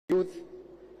youth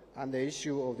and the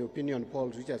issue of the opinion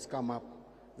polls, which has come up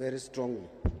very strongly.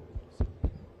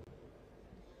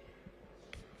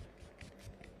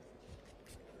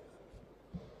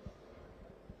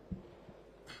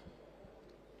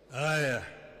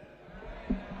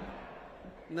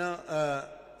 Now,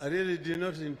 I really did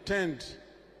not intend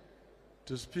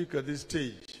to speak at this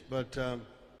stage, but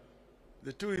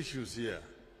the two issues here.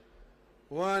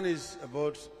 One is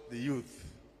about the youth.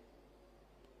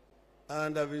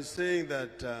 And I've been saying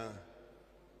that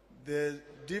the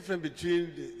difference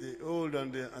between the old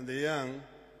and the young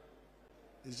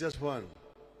is just one.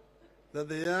 That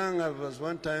the young have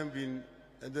one time been,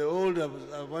 the old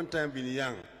have one time been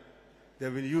young. They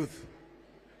have been youth.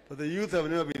 But the youth have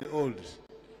never been old.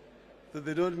 So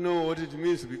they don't know what it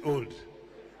means to be old.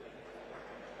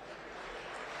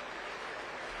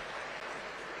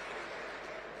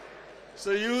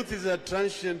 So youth is a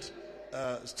transient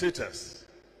status.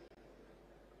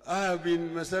 I have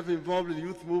been myself involved in the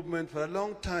youth movement for a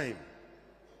long time.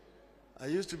 I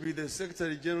used to be the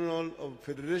Secretary General of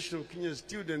Federation of Kenyan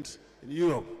Students in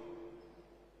Europe.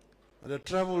 And I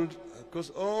traveled across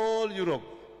all Europe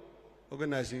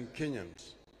organizing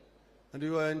Kenyans. And we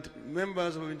were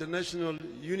members of International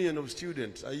Union of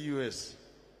Students, IUS,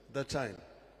 at that time.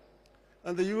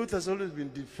 And the youth has always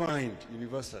been defined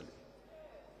universally.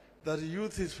 That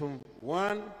youth is from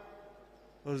 1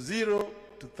 or 0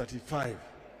 to 35.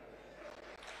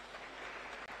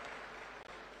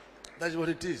 That's what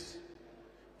it is.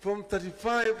 From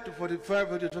 35 to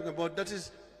 45, what you're talking about, that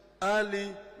is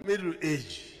early middle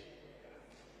age.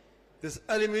 There's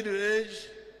early middle age,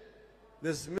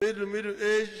 there's middle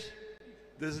age,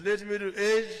 there's late middle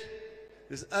age,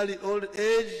 there's early old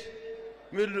age,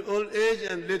 middle old age,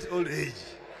 and late old age.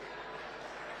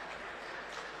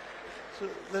 So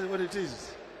that's what it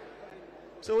is.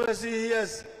 So what I see here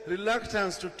is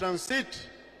reluctance to transit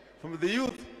from the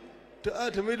youth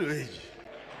to middle age.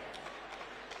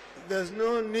 There's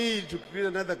no need to create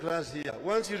another class here.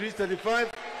 Once you reach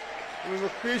 35, we will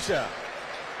kwisha.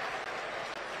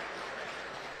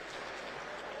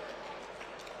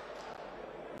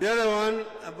 The other one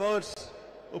about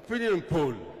opinion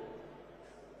poll.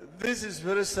 This is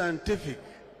very scientific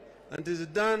and is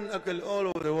done actually all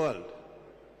over the world.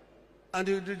 And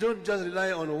you don't just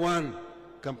rely on one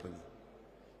company.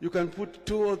 You can put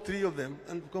 2 or 3 of them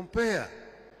and compare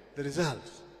the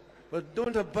results. But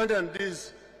don't abandon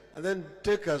this and then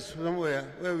take us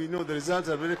somewhere where we know the results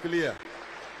are very clear.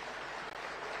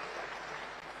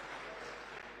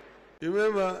 You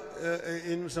remember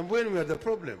in Sambweni we had a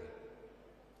problem.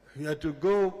 We had to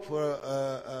go for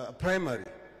a primary.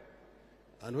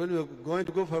 And when we were going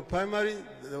to go for a primary,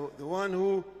 the one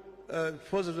who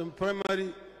forced us on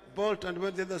primary bolted and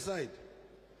went the other side.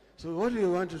 So what we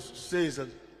want to say is that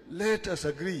let us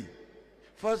agree.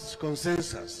 First,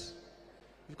 consensus.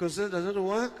 If consensus does not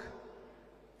work,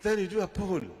 then you do a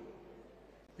poll.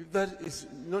 If that is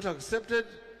not accepted,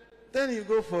 then you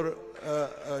go for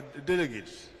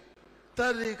delegates.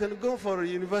 Thirdly, you can go for a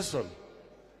universal.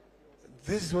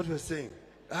 This is what we're saying.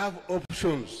 Have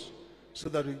options so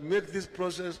that we make this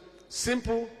process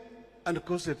simple and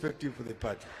cost-effective for the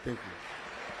party. Thank you.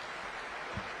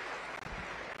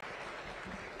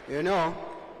 You know,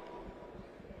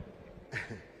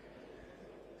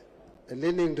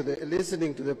 listening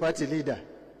to the party leader,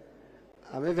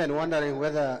 I'm even wondering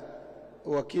whether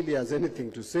Wakili has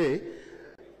anything to say.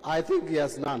 I think he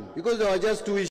has none, because there are just two issues.